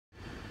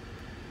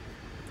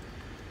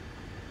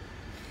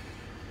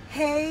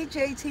Hey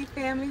JT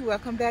family,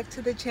 welcome back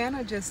to the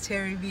channel, Just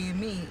Terry Being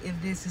Me.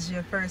 If this is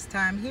your first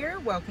time here,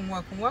 welcome,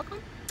 welcome, welcome.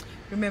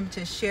 Remember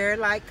to share,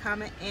 like,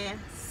 comment, and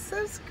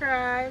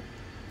subscribe.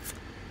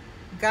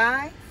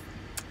 Guys,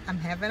 I'm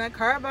having a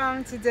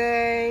carbang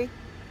today.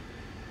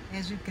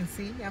 As you can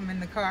see, I'm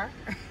in the car.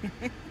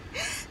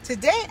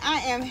 Today I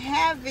am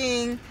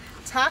having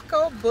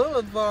Taco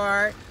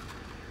Boulevard,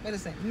 what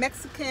is it,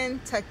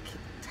 Mexican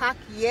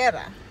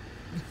Taqueria.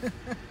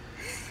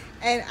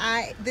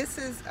 And this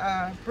is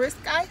brisk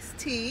iced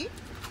tea,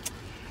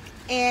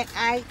 and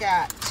I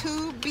got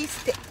two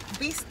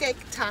beefsteak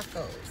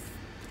tacos.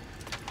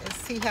 Let's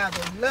see how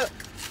they look.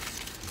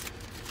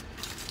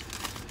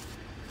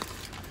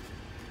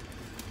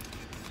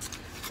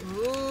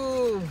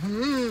 Ooh,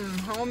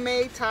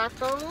 homemade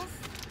tacos,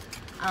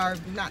 or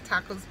not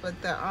tacos,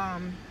 but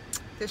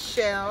the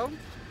shell.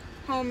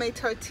 Homemade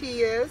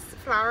tortillas,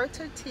 flour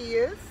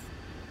tortillas.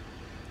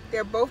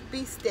 They're both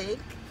beefsteak.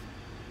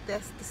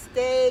 That's the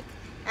steak,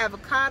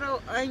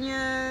 avocado,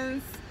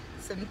 onions,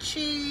 some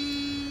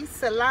cheese,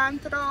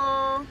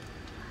 cilantro. I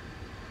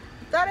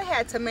thought it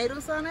had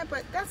tomatoes on it,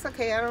 but that's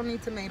okay. I don't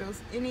need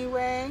tomatoes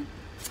anyway.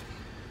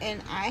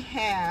 And I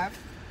have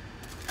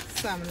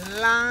some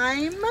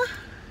lima.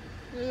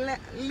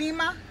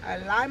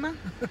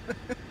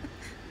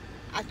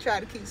 I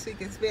try to keep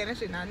speaking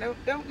Spanish and I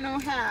don't know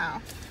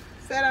how.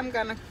 Said I'm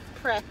gonna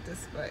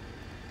practice, but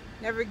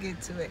never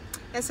get to it.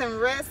 And some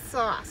red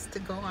sauce to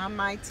go on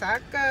my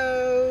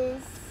tacos.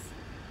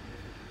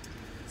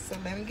 So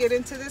let me get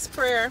into this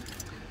prayer.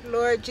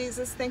 Lord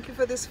Jesus, thank you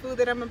for this food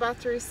that I'm about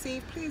to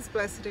receive. Please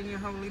bless it in your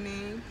holy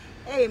name.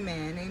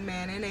 Amen,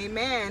 amen, and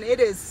amen.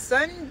 It is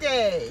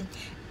Sunday,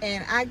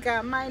 and I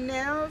got my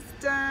nails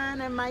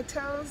done and my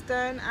toes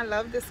done. I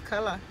love this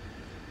color.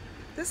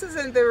 This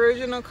isn't the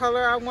original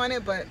color I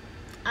wanted, but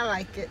I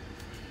like it.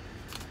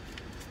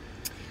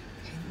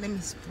 Okay, let me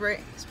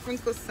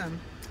sprinkle some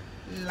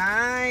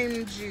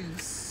lime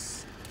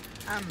juice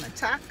on my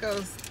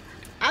tacos.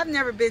 I've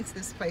never been to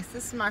this place.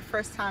 This is my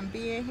first time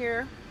being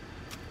here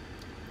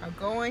or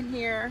going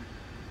here.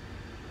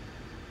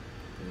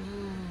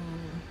 Ooh,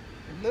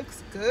 it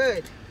looks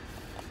good.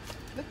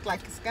 Looks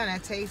like it's gonna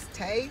taste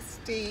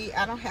tasty.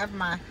 I don't have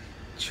my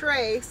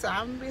tray, so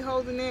I'm gonna be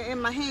holding it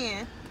in my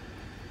hand.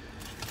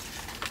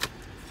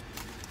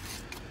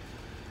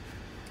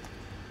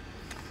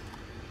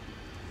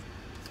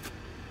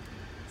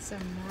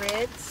 Some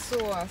red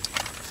sauce.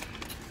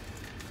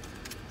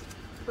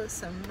 Put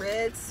some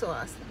red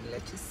sauce. Let me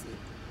let you see.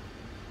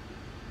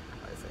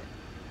 How is it?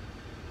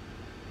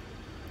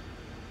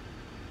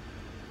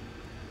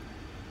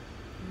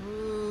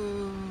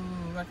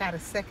 Ooh, I got a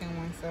second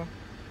one, so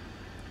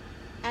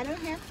I don't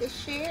have to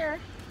share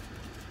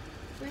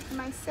with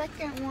my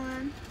second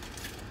one.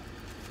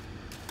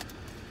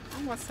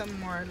 I want some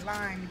more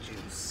lime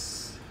juice.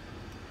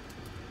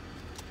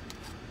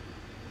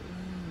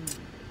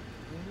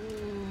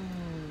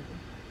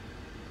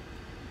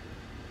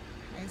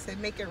 I said,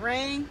 make it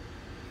rain.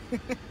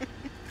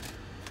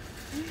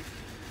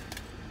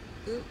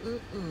 Ooh,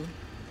 ooh, ooh.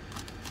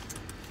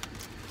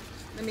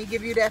 Let me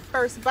give you that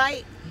first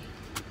bite.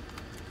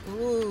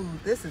 Ooh,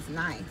 this is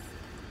nice.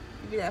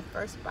 Give you that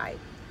first bite.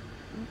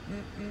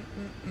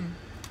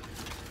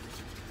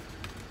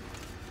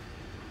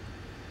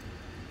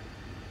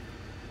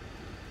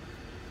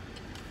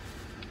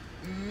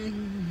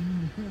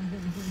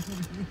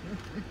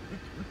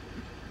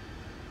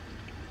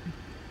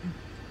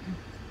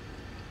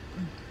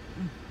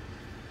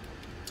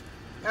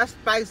 That's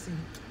spicy.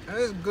 That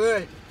is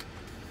good.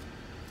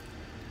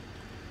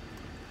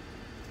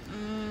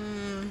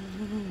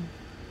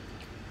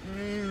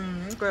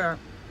 Okay.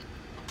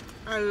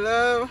 I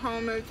love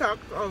homemade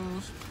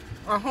tacos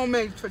or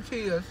homemade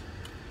tortillas.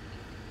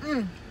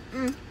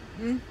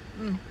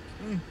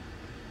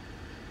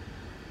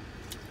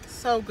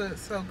 So good,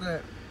 so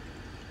good.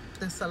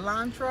 The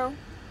cilantro.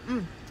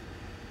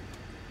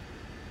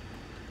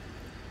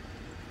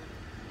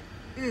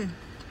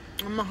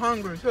 I'm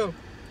hungry too.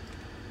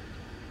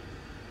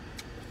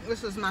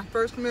 This is my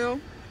first meal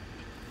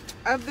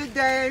of the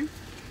day.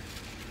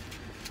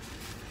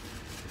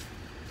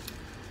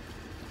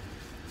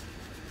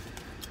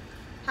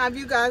 How have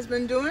you guys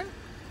been doing?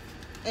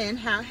 And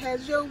how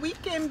has your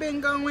weekend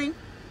been going?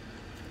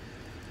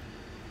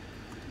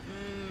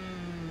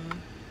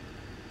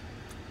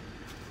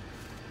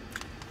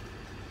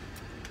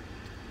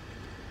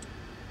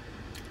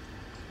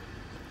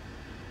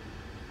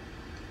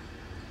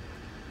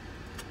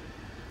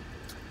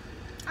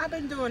 I've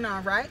been doing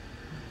all right.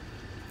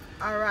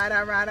 All right,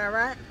 all right, all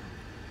right.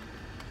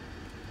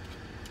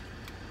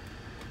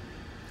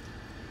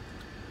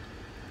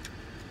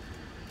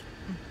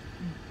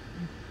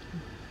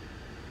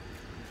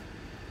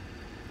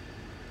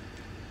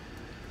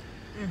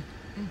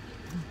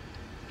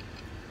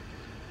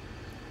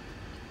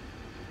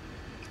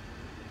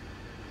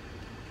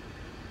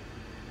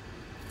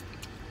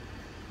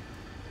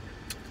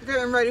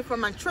 Getting ready for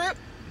my trip.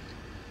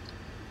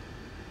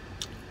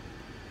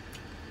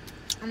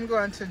 I'm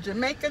going to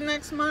Jamaica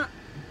next month.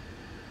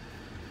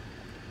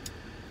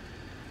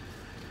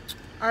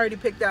 I already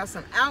picked out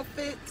some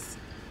outfits.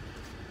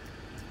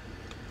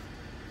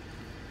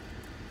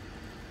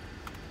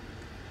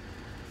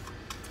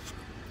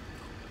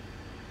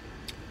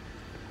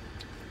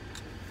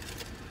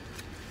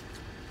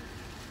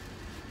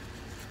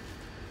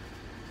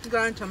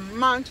 Going to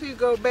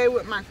Montego Bay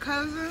with my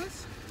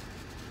cousins.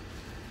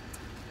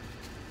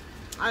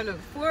 I look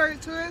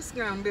forward to it. It's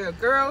gonna be a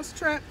girls'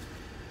 trip.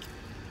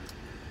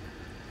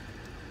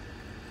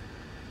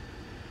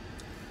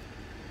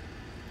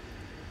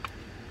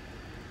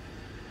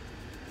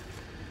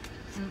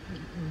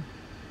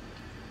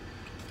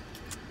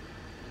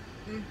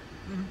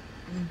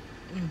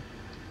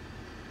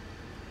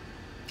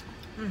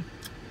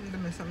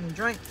 Give me something to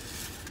drink.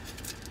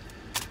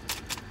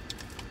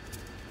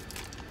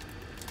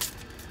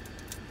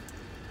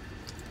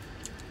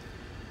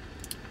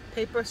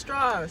 Paper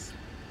straws.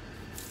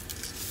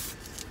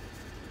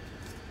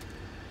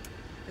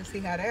 Let's see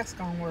how that's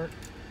gonna work.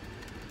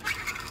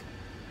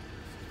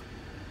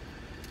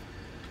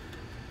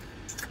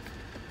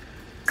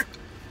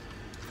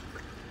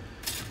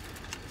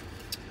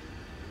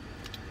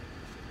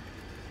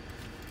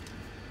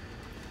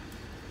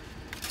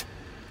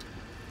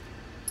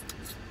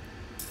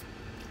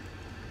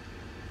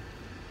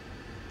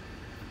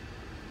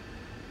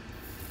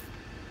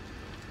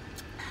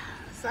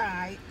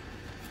 Side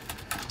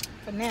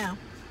for now.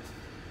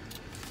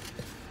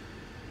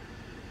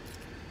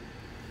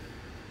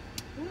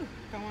 Ooh,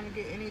 don't want to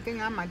get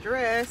anything on my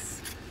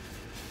dress.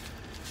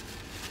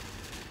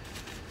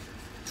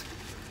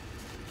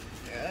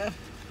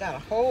 Got a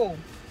hole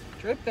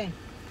dripping.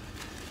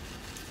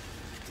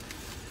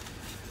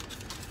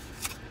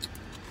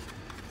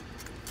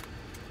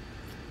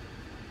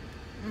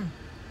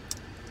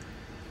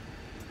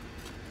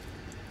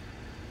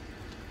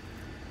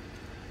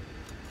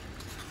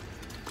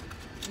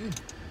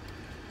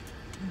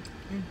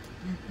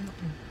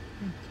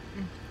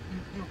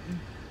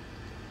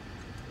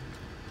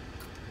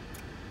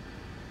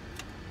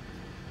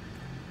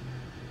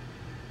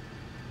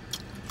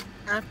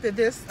 After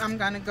this, I'm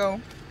gonna go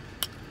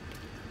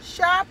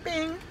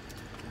shopping.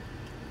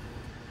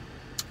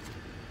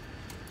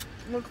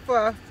 Look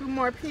for a few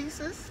more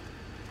pieces.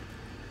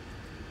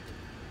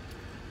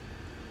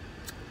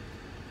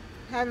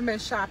 Haven't been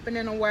shopping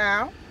in a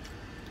while.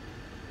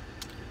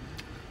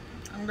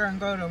 I'm gonna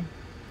go to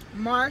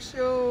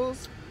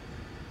Marshall's.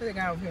 What they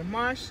got over here?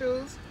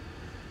 Marshall's.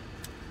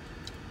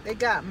 They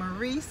got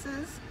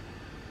Maurice's.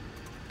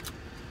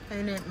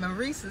 And at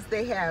Maurice's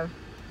they have,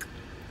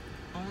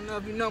 I don't know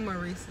if you know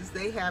Maurice's,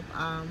 they have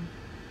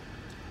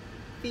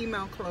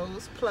female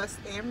clothes, plus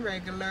and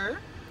regular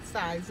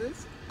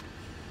sizes.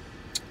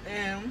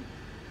 And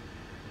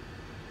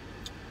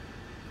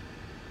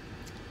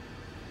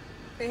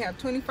they have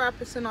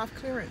 25% off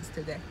clearance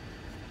today.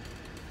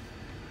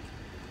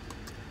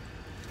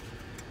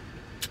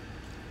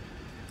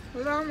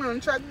 Well, I'm gonna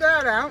check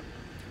that out,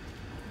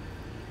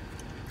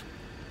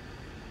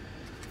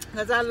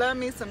 because I love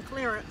me some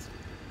clearance.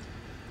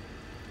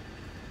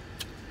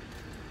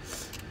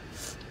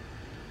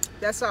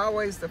 That's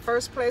always the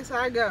first place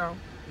I go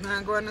when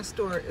I go in the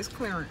store is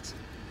clearance.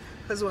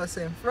 Because what's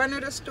in front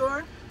of the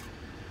store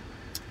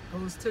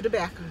goes to the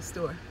back of the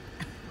store.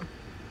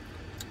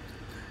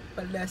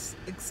 But less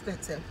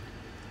expensive.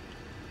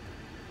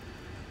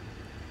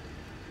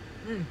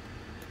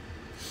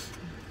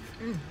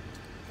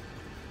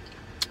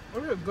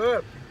 Really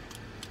good.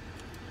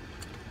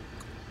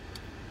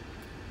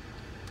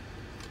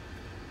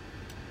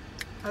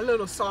 A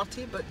little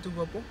salty, but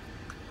doable.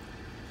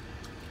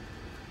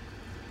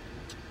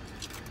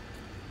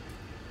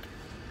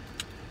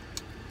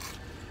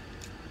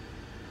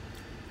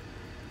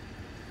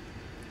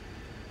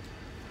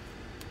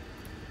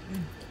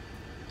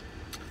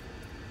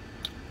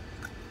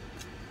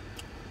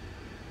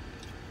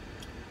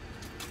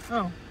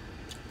 Oh,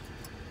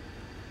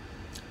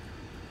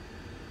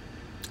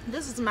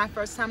 this is my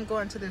first time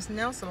going to this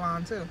nail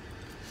salon too.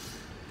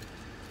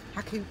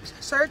 I keep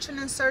searching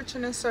and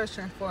searching and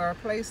searching for a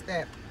place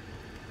that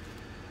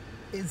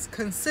is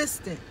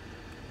consistent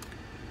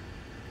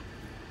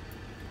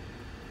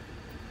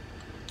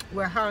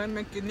with how they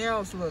make your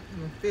nails look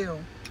and feel.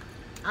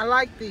 I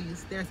like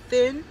these. They're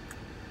thin.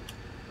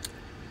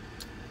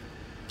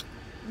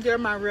 They're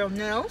my real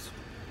nails.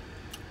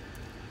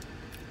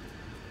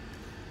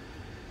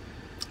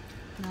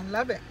 I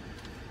love it.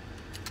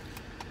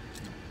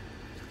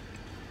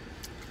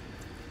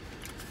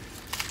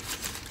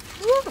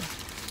 Woo,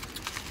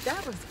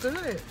 that was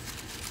good.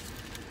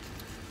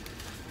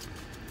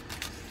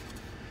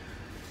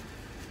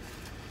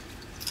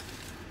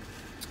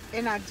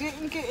 And I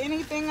didn't get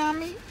anything on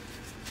me.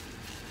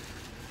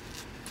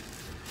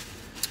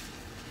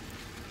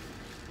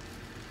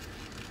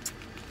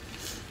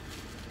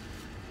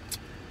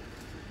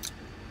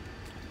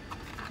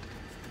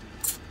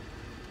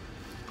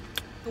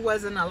 It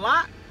wasn't a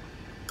lot.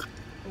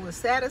 It was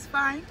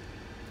satisfying.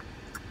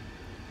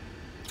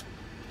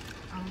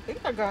 I don't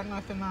think I got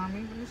nothing on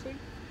me. Let me see.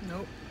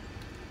 Nope.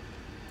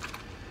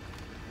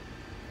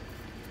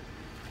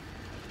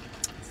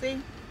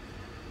 See?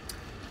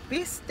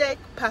 bistec,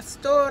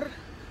 pastor,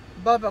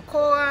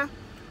 barbacoa,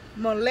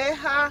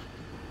 moleja,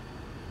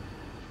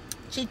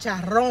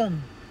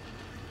 chicharrón.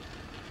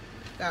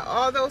 Got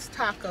all those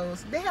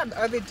tacos. They have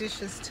other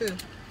dishes too.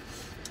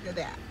 Look at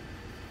that.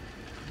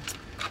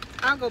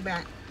 I'll go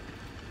back.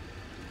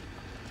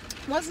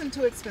 Wasn't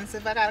too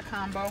expensive. I got a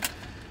combo.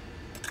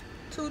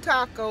 2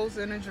 tacos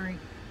and a drink.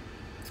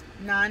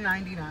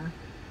 $9.99.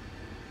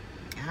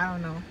 I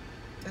don't know.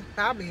 That's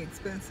probably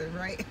expensive,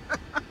 right?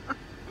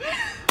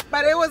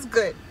 But it was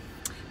good.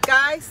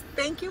 Guys,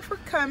 thank you for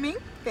coming.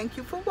 Thank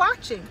you for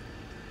watching.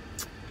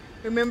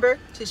 Remember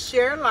to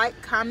share,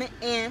 like, comment,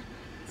 and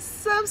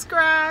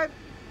subscribe.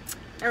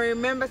 And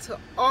remember to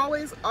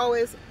always,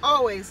 always,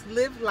 always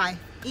live life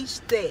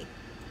each day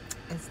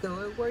as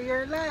though it were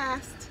your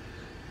last.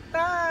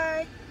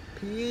 Bye.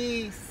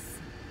 Peace.